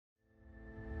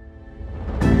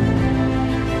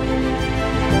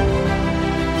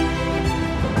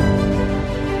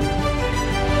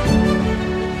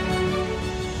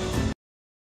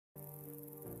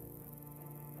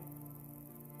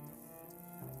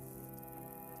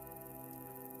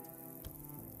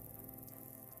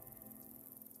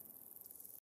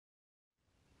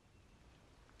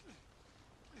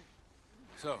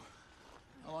So,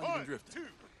 how long you been drifting?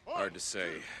 Hard to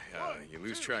say. You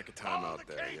lose track of time out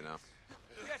there, you know?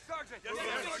 Yes, Sergeant!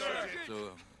 Yes, Sergeant!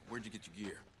 So, where'd you get your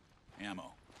gear? Ammo?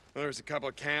 Well, there's a couple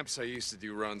of camps I used to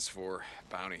do runs for.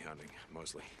 Bounty hunting,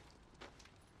 mostly.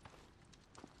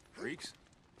 Freaks?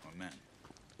 Or men?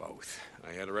 Both.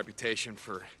 I had a reputation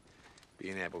for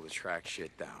being able to track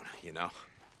shit down, you know?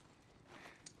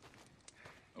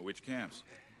 Oh, which camps?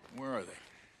 Where are they?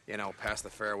 You know, past the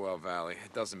Farewell Valley.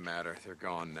 It doesn't matter. They're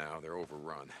gone now. They're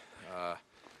overrun.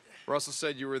 Russell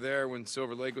said you were there when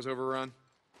Silver Lake was overrun?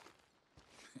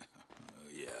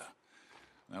 Yeah.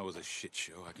 That was a shit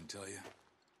show, I can tell you.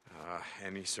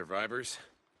 Any survivors?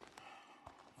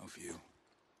 A few.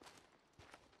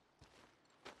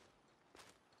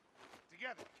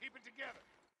 Together, keep it together.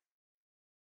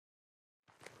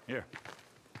 Here.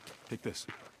 Take this.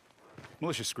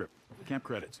 Militia script. Camp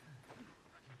credits.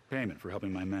 Payment for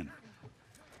helping my men.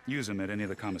 Use them at any of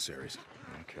the commissaries.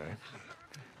 Okay.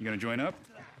 You gonna join up?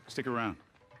 Stick around.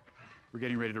 We're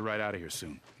getting ready to ride out of here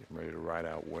soon. Getting ready to ride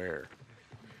out where?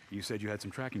 You said you had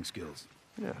some tracking skills.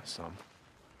 Yeah, some.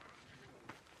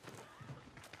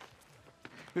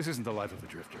 This isn't the life of a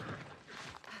drifter.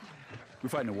 We're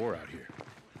fighting a war out here.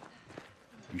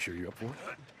 You sure you're up for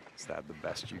it? Is that the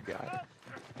best you got?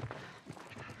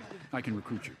 I can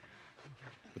recruit you.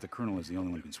 But the colonel is the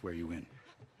only one who can swear you in.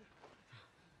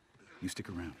 You stick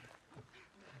around.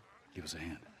 Give us a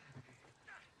hand.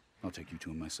 I'll take you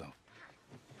to him myself.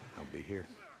 I'll be here.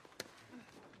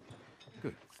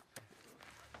 Good.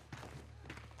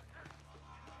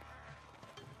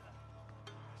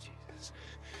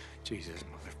 Jesus,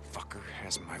 motherfucker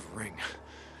has my ring.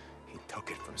 He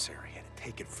took it from Sarah. He had to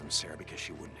take it from Sarah because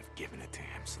she wouldn't have given it to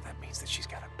him. So that means that she's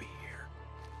got to be here.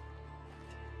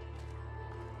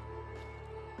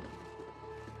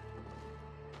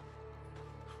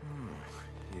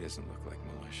 He doesn't look like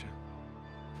militia.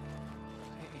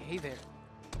 Hey there.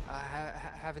 I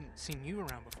haven't seen you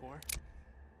around before.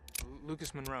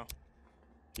 Lucas Monroe.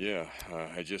 Yeah,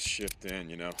 I just shipped in,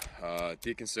 you know.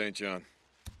 Deacon St. John.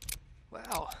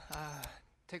 Well,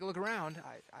 take a look around.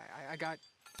 I got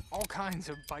all kinds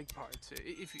of bike parts,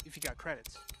 if you got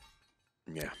credits.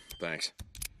 Yeah, thanks.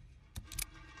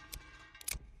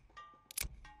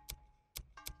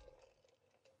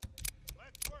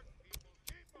 Let's work, people.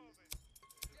 Keep moving.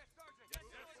 Yes, Sergeant.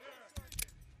 Yes, sir.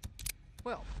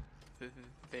 Well,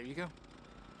 there you go.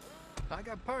 I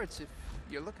got parts if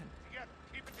you're looking. Together,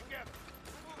 keep it together.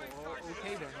 Moving, Oh, Sergeant.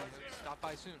 okay then. Stop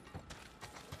by soon.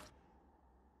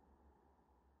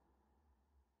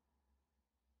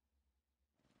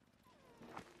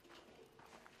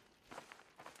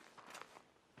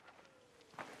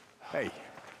 Hey,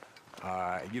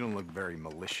 you don't look very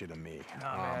militia to me.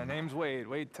 Nah, man, name's Wade.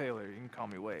 Wade Taylor. You can call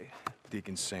me Wade.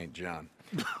 Deacon St. John.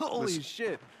 Holy Listen.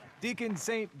 shit. Deacon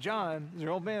St. John. Is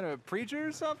your old man a preacher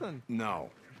or something? No.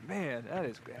 Man, that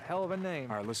is a hell of a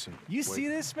name. All right, listen. You wait. see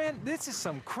this, man? This is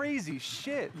some crazy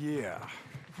shit. Yeah.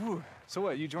 Whew. So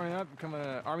what, you joining up, becoming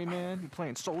an army man? You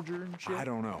playing soldier and shit? I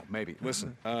don't know. Maybe.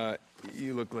 Listen,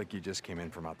 you look like you just came in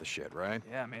from out the shit, right?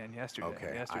 Yeah, man, yesterday.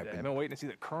 Okay, Yesterday. I've been waiting to see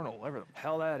the colonel, whatever the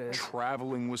hell that is.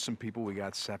 Traveling with some people, we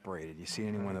got separated. You see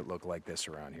anyone that look like this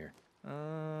around here?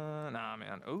 Nah,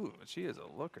 man. Ooh, she is a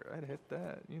looker. I'd hit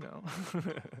that, you know.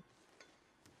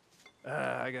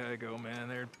 I gotta go, man.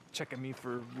 They're checking me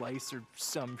for lice or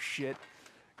some shit.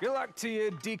 Good luck to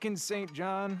you, Deacon St.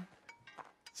 John.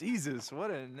 Jesus,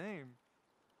 what a name.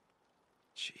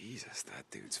 Jesus, that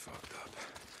dude's fucked up.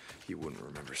 He wouldn't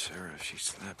remember Sarah if she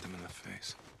slapped him in the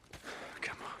face.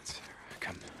 Come on, Sarah,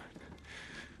 come on.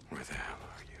 Where the hell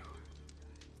are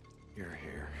you? You're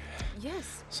here.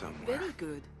 Yes. Somewhere. Very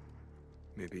good.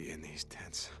 Maybe in these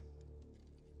tents.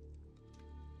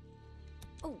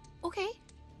 Oh, okay.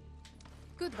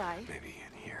 Goodbye. Maybe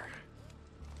in here.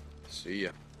 See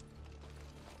ya.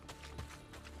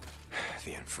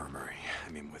 The infirmary. I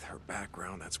mean, with her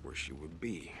background, that's where she would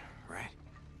be, right?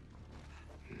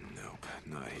 Nope,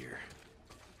 not here.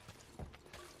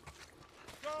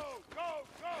 Go, go,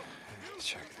 go. You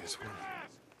Check this one.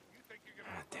 fast. You think you're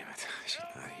gonna God damn it, she's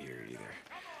not here either.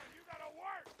 Come on, you gotta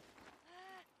work.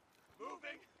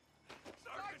 Moving.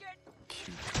 Sergeant.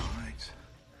 Cute times.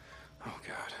 Oh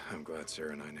God, I'm glad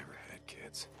Sarah and I never had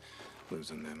kids.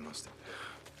 Losing them must have...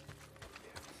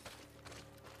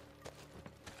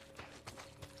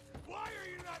 Why are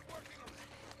you not working?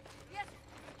 Yes,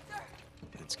 sir.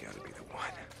 It's gotta be the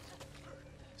one.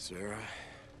 Sarah?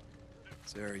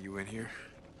 Sarah, you in here?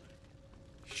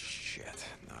 Shit,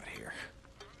 not here.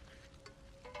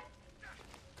 Oh,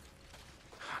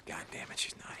 God damn it,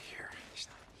 she's not here. She's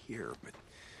not here, but...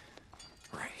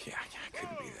 Right, yeah, it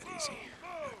couldn't be that easy.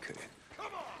 Could it?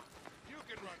 Come on. You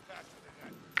can run faster than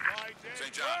that. My dead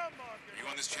St. John, grandma are can you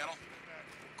run on this channel? faster than that.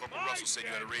 Corporal My Russell said you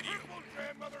had a dead radio. crippled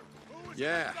grandmother, who was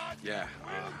Yeah, in a yeah,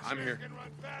 goddamn I'm wheelchair, here. can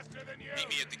run faster than you. Meet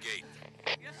me at the gate.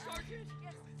 Yes, Sergeant.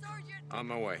 On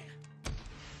my way.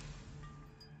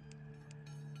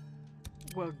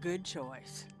 Well, good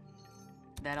choice.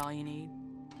 That all you need?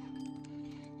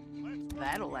 Let's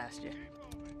That'll last you. keep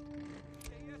moving.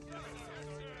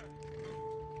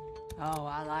 Oh,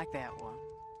 I like that one.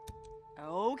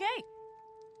 Okay.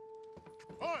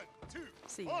 1, 2,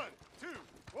 See. 1, 2,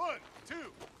 1, 2.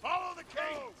 Follow the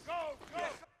cadence. Go, go, go.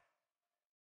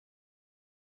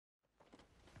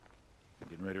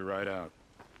 Getting ready to ride out.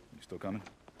 You still coming?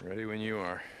 Ready when you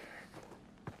are.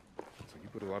 Looks like you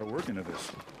put a lot of work into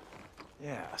this.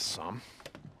 Yeah, some.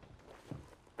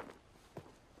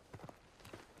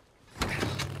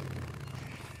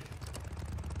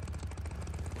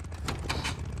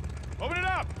 Open it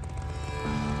up.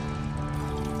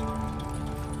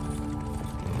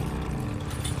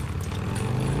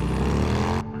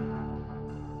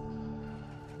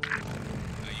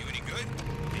 Are you any good?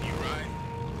 Can you ride?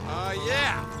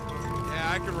 Yeah.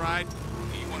 Yeah, I can ride.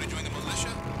 You want to join the militia?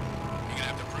 You're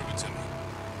gonna have to prove it to me.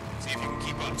 See if you can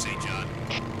keep up, St. John.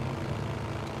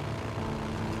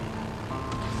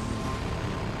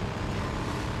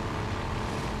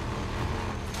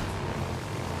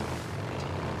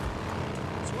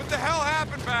 So what the hell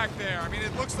happened back there? I mean,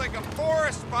 it looks like a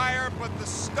forest fire, but the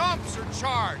stumps are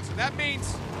charred. So that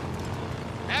means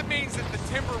that the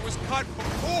timber was cut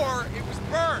before it was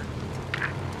burned.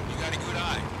 You got a good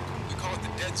eye. We call it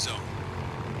the dead zone.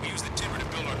 We use the timber to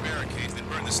build our barricades, then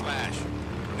burn the slash.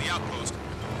 From the outpost,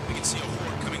 we can see a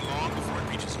horde coming long before it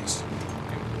reaches us.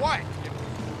 What?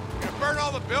 You're gonna burn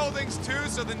all the buildings too,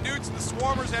 so the newts and the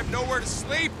swarmers have nowhere to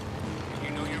sleep?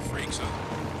 You know you're freaks,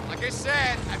 huh? Like I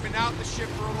said, I've been out in the ship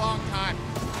for a long time.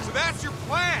 So that's your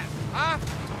plan, huh?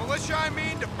 Militia, I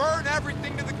mean, to burn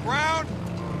everything to the ground?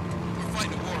 We're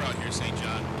fighting a war out here, St.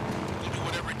 John. We'll do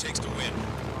whatever it takes to win.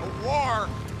 A war?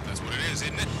 That's what it is,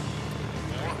 isn't it?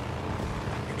 War?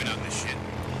 You've been out in this shit.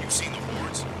 You've seen the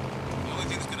hordes. The only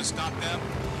thing that's gonna stop them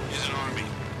is an army.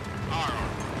 Our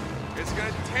army. It's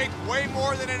gonna take way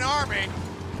more than an army.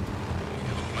 We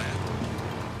have a plan.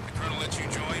 The colonel lets you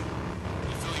join.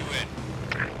 We'll fill you in.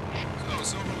 So,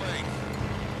 Silver Lake.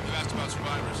 You asked about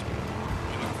survivors.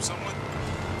 You looking for someone?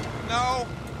 No,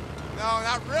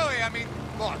 not really. I mean,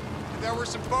 look, there were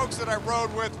some folks that I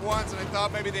rode with once, and I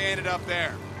thought maybe they ended up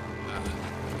there.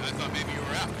 I thought maybe you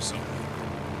were after someone.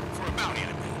 For a bounty,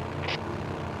 I mean.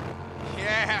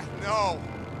 Yeah, no.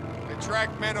 I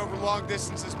tracked men over long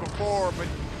distances before, but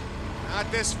not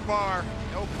this far.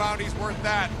 No bounty's worth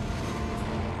that.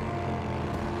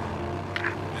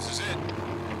 This is it.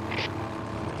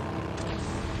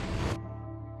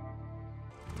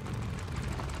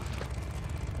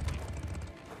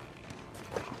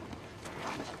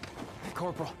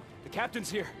 Corporal, the captain's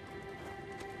here.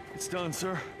 It's done,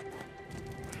 sir.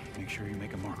 Make sure you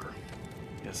make a marker.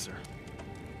 Yes, sir.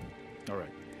 All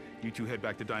right. You two head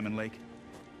back to Diamond Lake.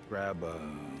 Grab,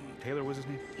 Taylor was his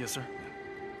name? Yes, sir.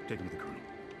 Take him to the colonel.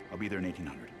 I'll be there in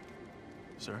 1800.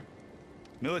 Sir?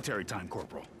 Military time,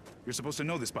 Corporal. You're supposed to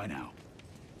know this by now.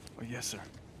 Oh, yes, sir.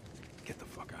 Get the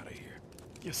fuck out of here.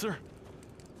 Yes, sir.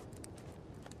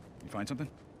 You find something?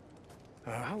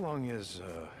 How long has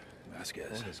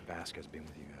Vasquez. Vasquez been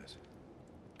with you guys?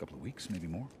 A couple of weeks, maybe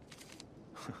more.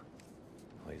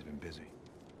 Well, he's been busy.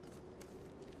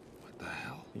 What the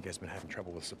hell? You guys been having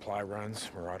trouble with supply runs,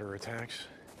 marauder attacks?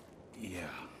 Yeah.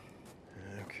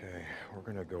 Okay, we're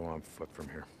gonna go on foot from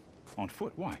here. On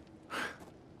foot? Why?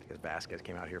 Because Vasquez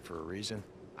came out here for a reason.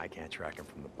 I can't track him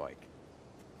from the bike.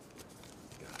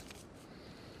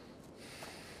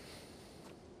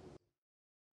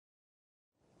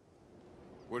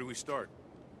 Where do we start?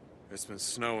 It's been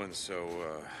snowing, so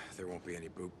there won't be any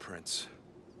boot prints.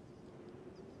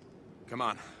 Come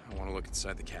on, I want to look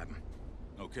inside the cabin.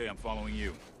 Okay, I'm following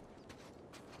you.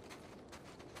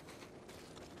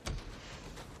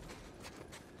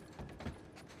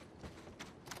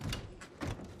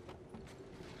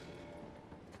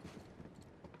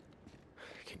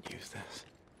 I can use this.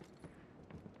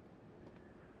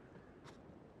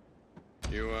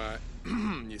 You,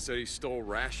 you said he stole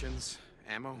rations,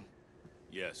 ammo?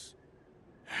 Yes.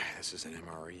 This is an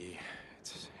MRE.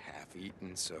 It's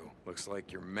half-eaten, so looks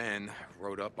like your men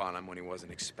rode up on him when he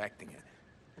wasn't expecting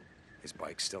it. His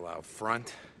bike's still out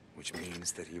front, which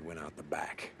means that he went out the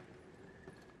back.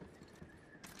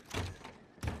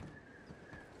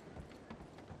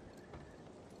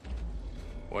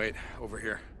 Wait, over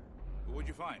here. What'd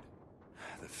you find?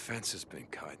 The fence has been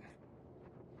cut.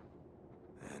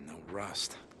 And no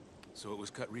rust. So it was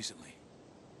cut recently.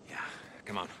 Yeah,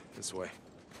 come on, this way.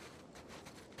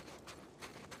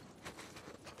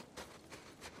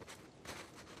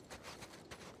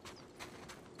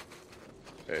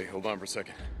 Hey, hold on for a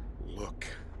second. Look,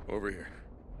 over here.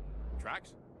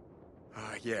 Tracks?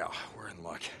 Yeah, we're in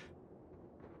luck.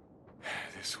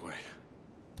 This way.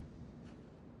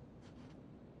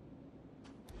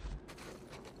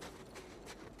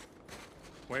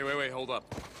 Wait, hold up.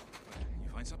 You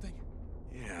find something?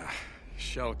 Yeah,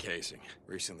 shell casing.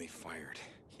 Recently fired.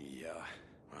 He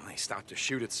stopped to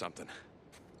shoot at something.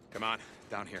 Come on,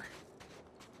 down here.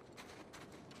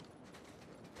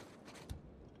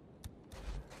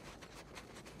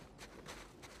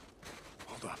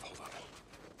 Hold up.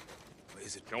 What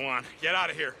is it? Go on, get out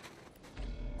of here.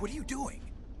 What are you doing?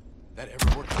 That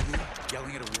ever worked for you?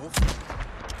 Yelling at a wolf?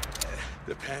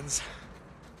 Depends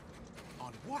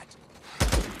On what?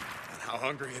 on how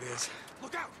hungry it is.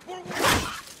 Look out! More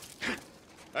wolves!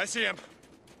 I see him.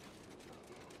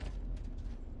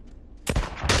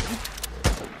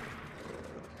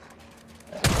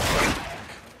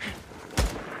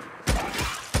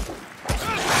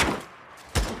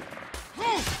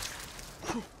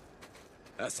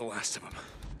 That's the last of them.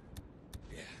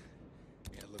 Yeah,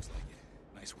 it looks like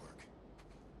it. Nice work.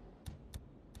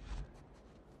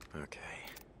 Okay.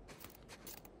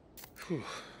 Whew.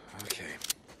 Okay.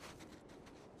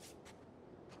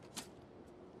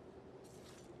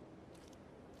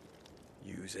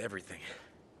 Use everything.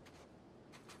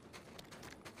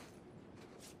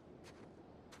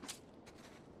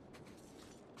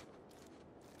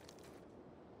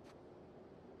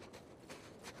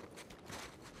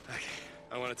 Okay,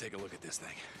 I want to take a look at this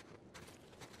thing.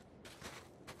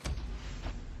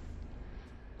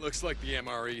 Looks like the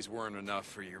MREs weren't enough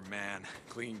for your man.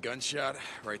 Clean gunshot,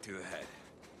 right through the head.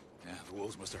 Yeah, the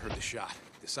wolves must have heard the shot.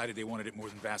 Decided they wanted it more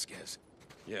than Vasquez.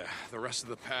 Yeah, the rest of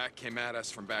the pack came at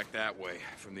us from back that way,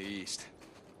 from the east.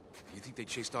 You think they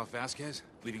chased off Vasquez,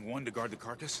 leaving one to guard the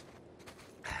carcass?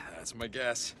 That's my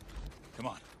guess. Come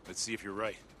on, let's see if you're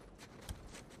right.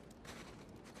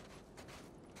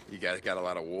 You guys got a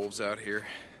lot of wolves out here?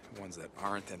 Ones that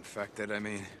aren't infected, I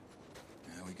mean.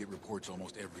 Yeah, we get reports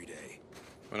almost every day.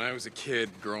 When I was a kid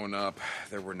growing up,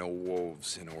 there were no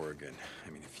wolves in Oregon. I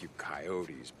mean, a few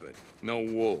coyotes, but no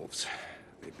wolves.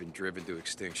 They've been driven to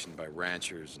extinction by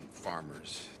ranchers and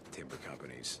farmers, timber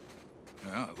companies.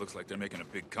 Yeah, it looks like they're making a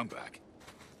big comeback.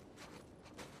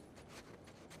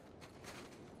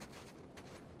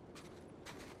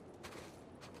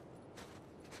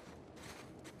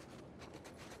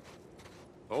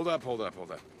 Hold up.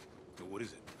 What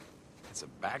is it? It's a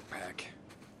backpack.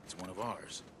 It's one of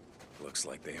ours. Looks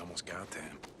like they almost got to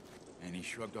him. And he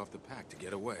shrugged off the pack to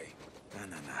get away. No.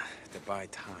 To buy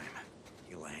time.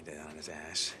 He landed on his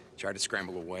ass. Tried to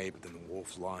scramble away, but then the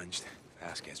wolves lunged.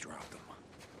 Vasquez dropped him.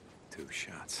 2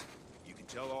 shots. You can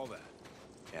tell all that.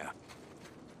 Yeah.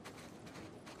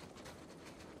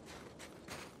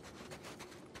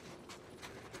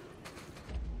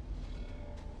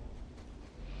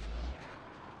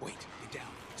 Wait, get down.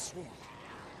 A swarm.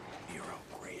 Nero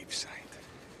gravesite.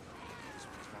 This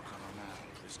one's marked on our map.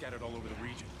 They're scattered all over the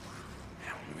region.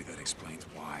 Yeah, well, maybe that explains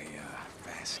why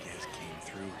Vasquez came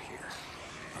through here.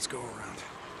 Let's go around.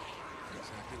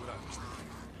 Exactly what I was thinking.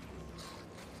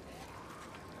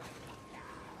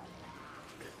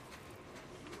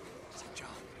 St. John,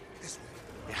 this way.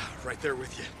 Yeah, right there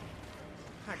with you.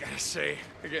 I gotta say,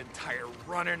 I'm getting tired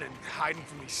running and hiding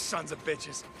from these sons of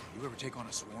bitches. You ever take on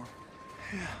a swarm?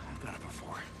 Yeah, I've done it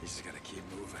before. You just gotta keep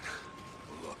moving.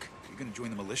 Look, you're gonna join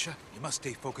the militia? You must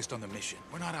stay focused on the mission.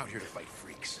 We're not out here to fight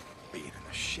freaks. Being in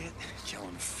the shit,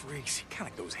 killing freaks, it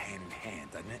kinda goes hand in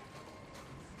hand, doesn't it?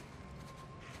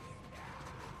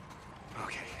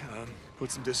 Okay,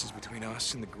 put some distance between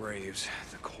us and the graves.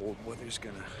 The cold weather's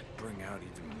gonna bring out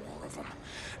even more of them.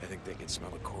 I think they can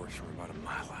smell a corpse from about a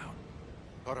mile out.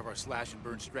 Part of our slash and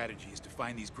burn strategy is to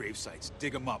find these grave sites,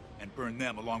 dig them up, and burn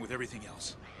them along with everything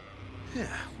else.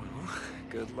 Yeah, well,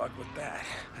 good luck with that.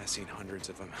 I've seen hundreds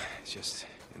of them, just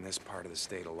in this part of the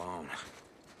state alone.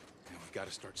 And we've got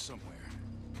to start somewhere.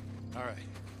 All right,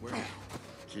 where now?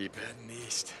 Keep heading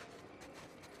east.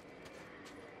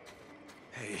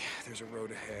 Hey, there's a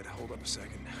road ahead. Hold up a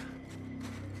second.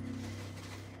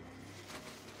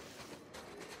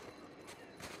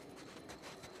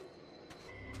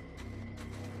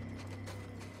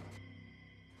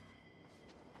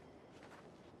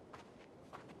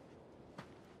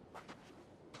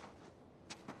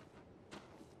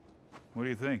 What do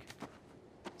you think?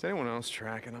 Is anyone else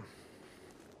tracking him?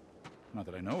 Not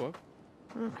that I know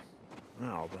of.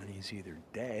 Well, then he's either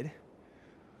dead,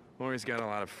 or he's got a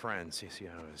lot of friends. You see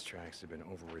how his tracks have been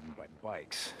overridden by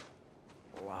bikes.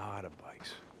 A lot of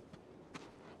bikes.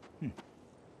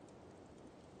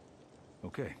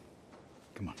 Okay.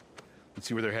 Come on. Let's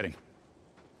see where they're heading.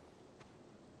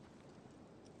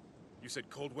 You said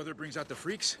cold weather brings out the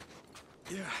freaks?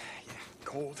 Yeah.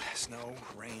 Cold, snow,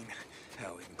 rain,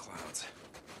 hell, even clouds.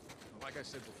 Well, like I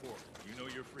said before, you know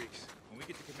you're freaks. When we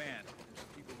get to command, there's some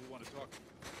people who want to talk to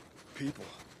you. People.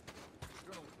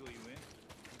 Colonel will fill you in.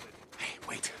 Hey,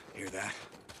 wait. Hear that?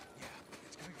 Yeah,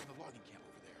 it's coming from the logging camp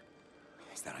over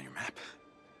there. Is that on your map?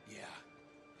 Yeah.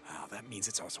 Oh, that means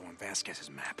it's also on Vasquez's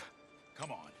map.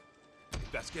 Come on. If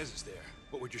Vasquez is there,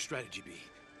 what would your strategy be?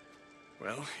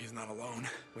 Well, he's not alone.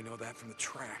 We know that from the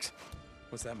tracks.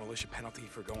 What's that militia penalty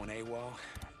for going AWOL?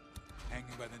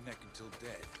 Hanging by the neck until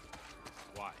dead.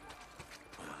 Why?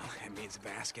 Well, it means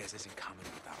Vasquez isn't coming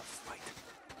without a fight.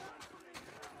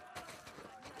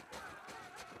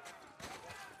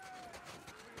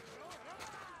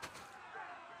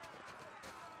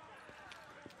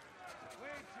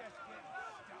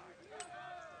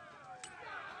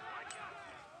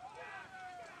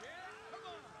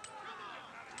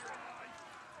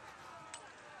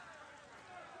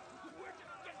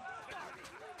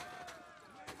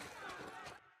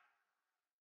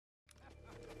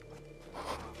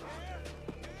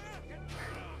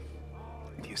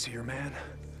 Do you see your man?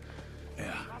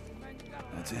 Yeah.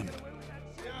 That's him.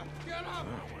 Oh,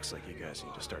 looks like you guys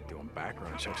need to start doing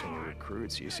background checks on your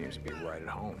recruits. He seems to be right at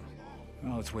home.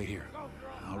 Well, let's wait here.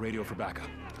 I'll radio for backup.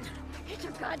 Get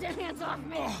your goddamn hands off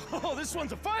me! Oh, this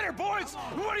one's a fighter, boys!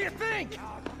 What do you think?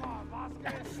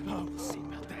 Oh, see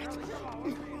about that.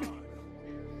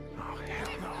 Oh,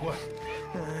 hell no. What?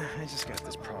 I just got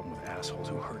this problem with assholes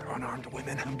who hurt unarmed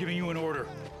women. I'm giving you an order.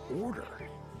 Order?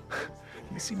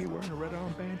 You see me wearing a red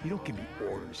armband? You don't give me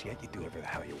orders, yet you do whatever the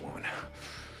hell you want.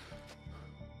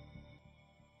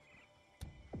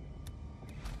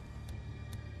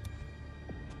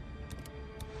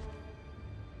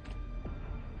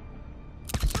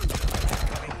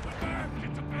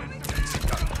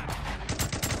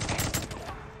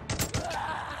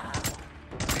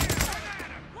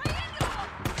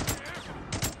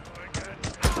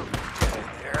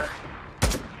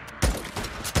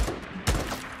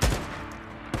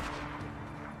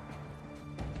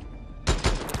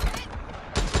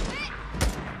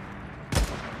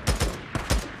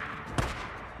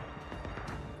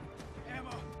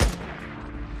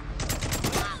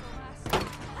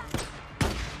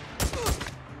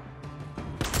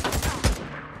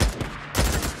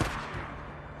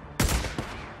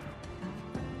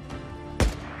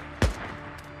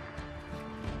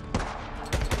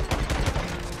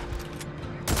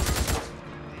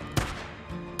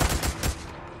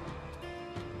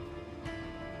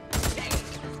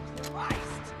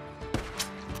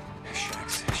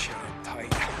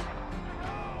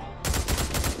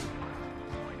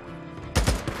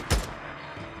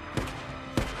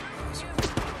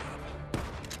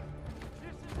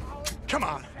 Come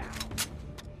on!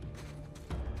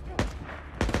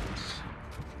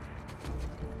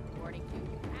 Boarding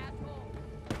you, asshole.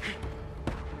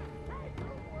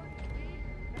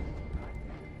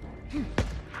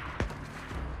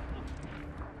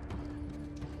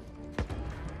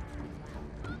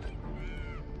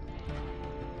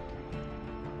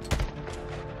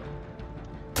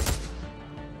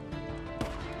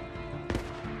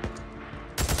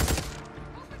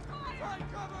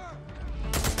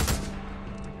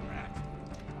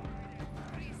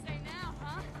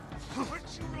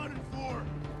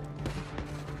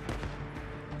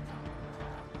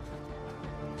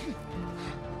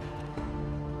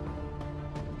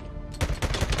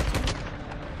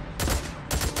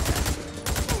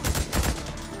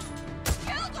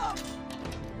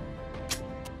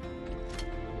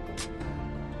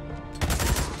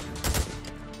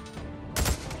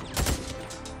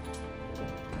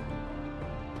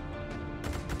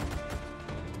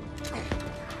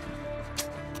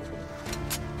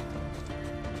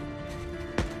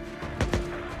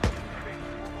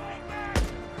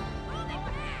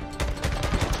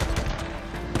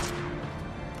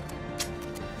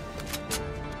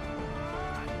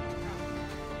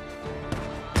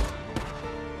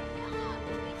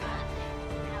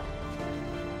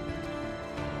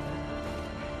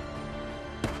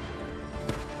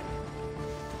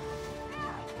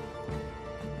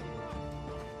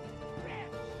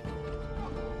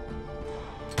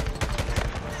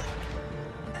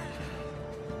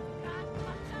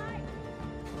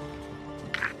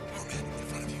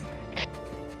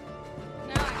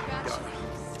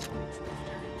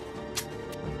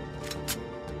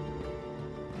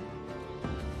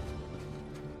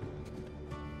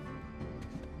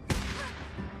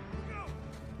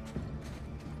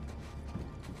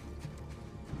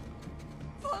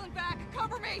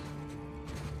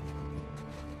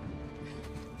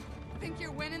 Think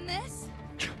you're winning this?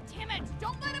 Damn it!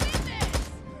 Don't let him in this!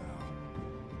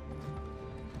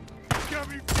 Got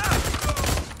me.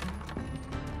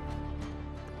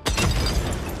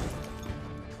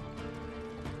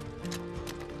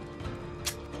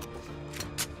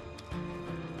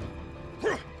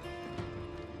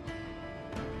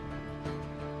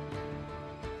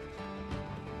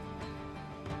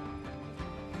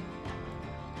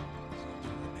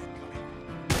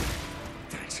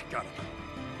 Thanks, got him.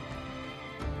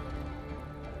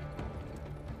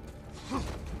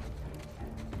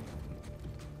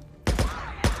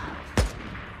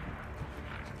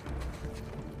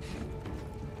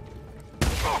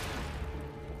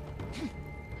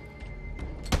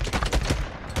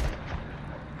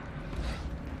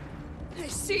 I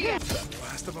see it!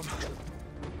 Last of them.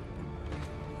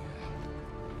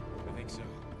 I think so.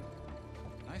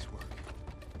 Nice work.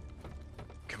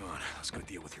 Come on, let's go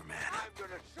deal with your man. I'm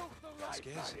gonna choke the life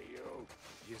Vasquez? out of you.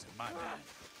 He isn't my man.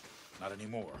 Not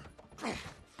anymore. That's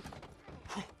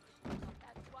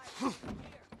why we're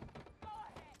here. Go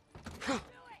ahead! Do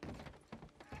it!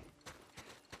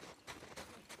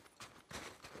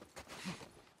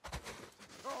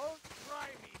 Don't try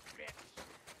me, bitch.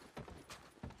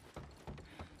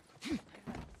 Screw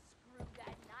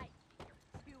that knife,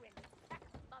 you two-inch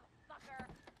motherfucker!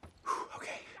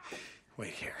 Okay,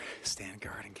 wait here. Stand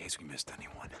guard in case we missed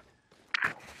anyone.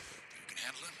 You can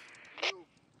handle him?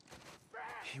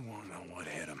 He won't know what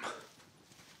hit him.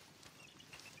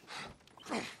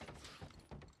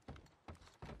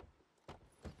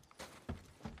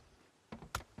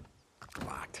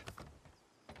 Locked.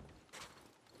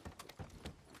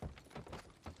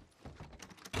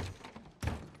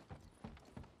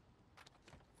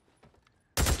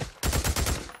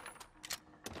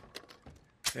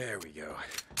 There we go.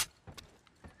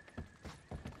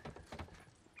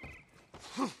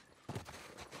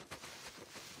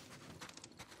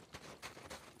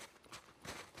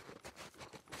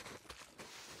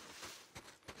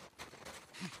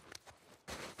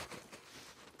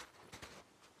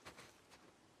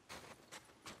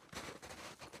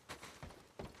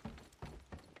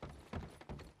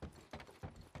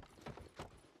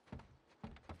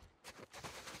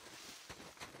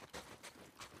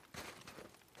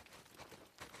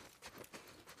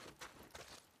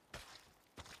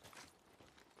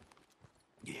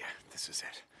 Yeah, this is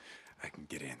it. I can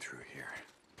get in through here.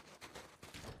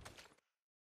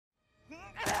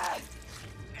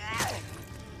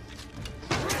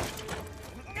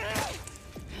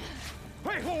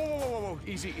 Hey, whoa, whoa, whoa, whoa, whoa.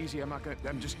 Easy, easy.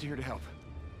 I'm just here to help.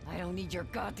 I don't need your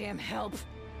goddamn help.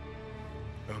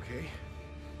 Okay.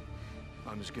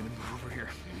 I'm just gonna move over here.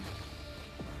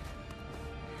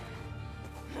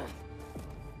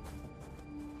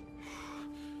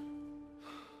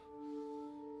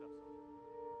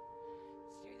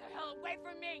 Stay the hell away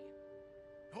from me!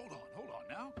 Hold on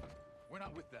now. We're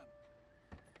not with them.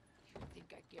 You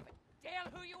think I give a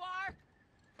damn who you are?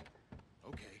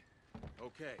 Okay.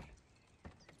 Okay.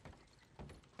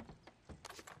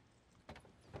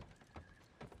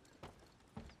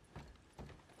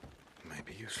 Might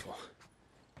be useful.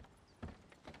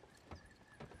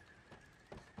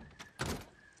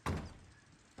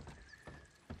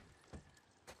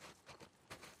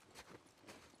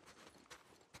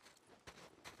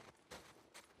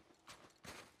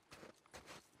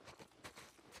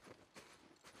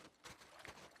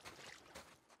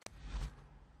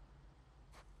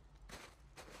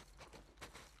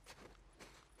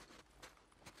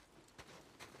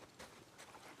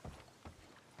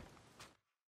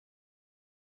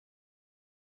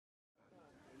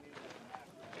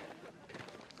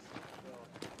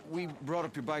 We brought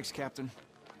up your bikes, Captain.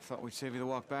 Thought we'd save you the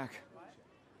walk back.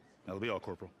 That'll be all,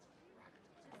 Corporal.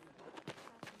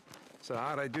 So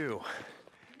how'd I do?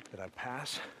 Did I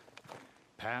pass?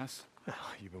 Pass? Well,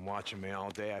 you've been watching me all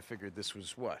day. I figured this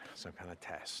was what? Some kind of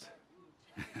test.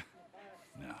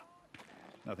 No.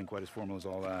 Nothing quite as formal as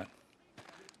all that.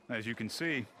 As you can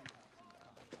see,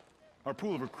 our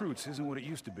pool of recruits isn't what it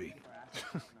used to be.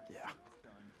 Yeah.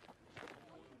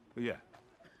 But yeah,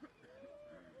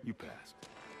 you passed.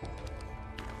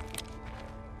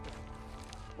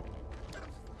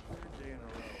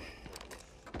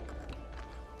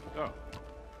 Oh.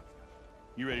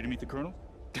 You ready to meet the Colonel?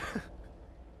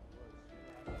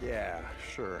 Yeah,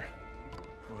 sure.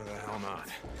 Why the hell not?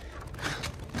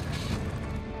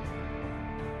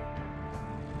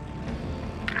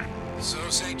 So,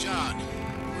 St. John,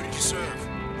 where did you serve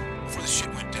before the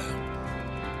shit went down?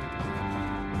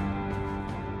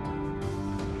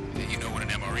 You know what an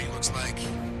MRE looks like?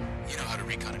 You know how to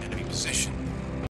recon an enemy position?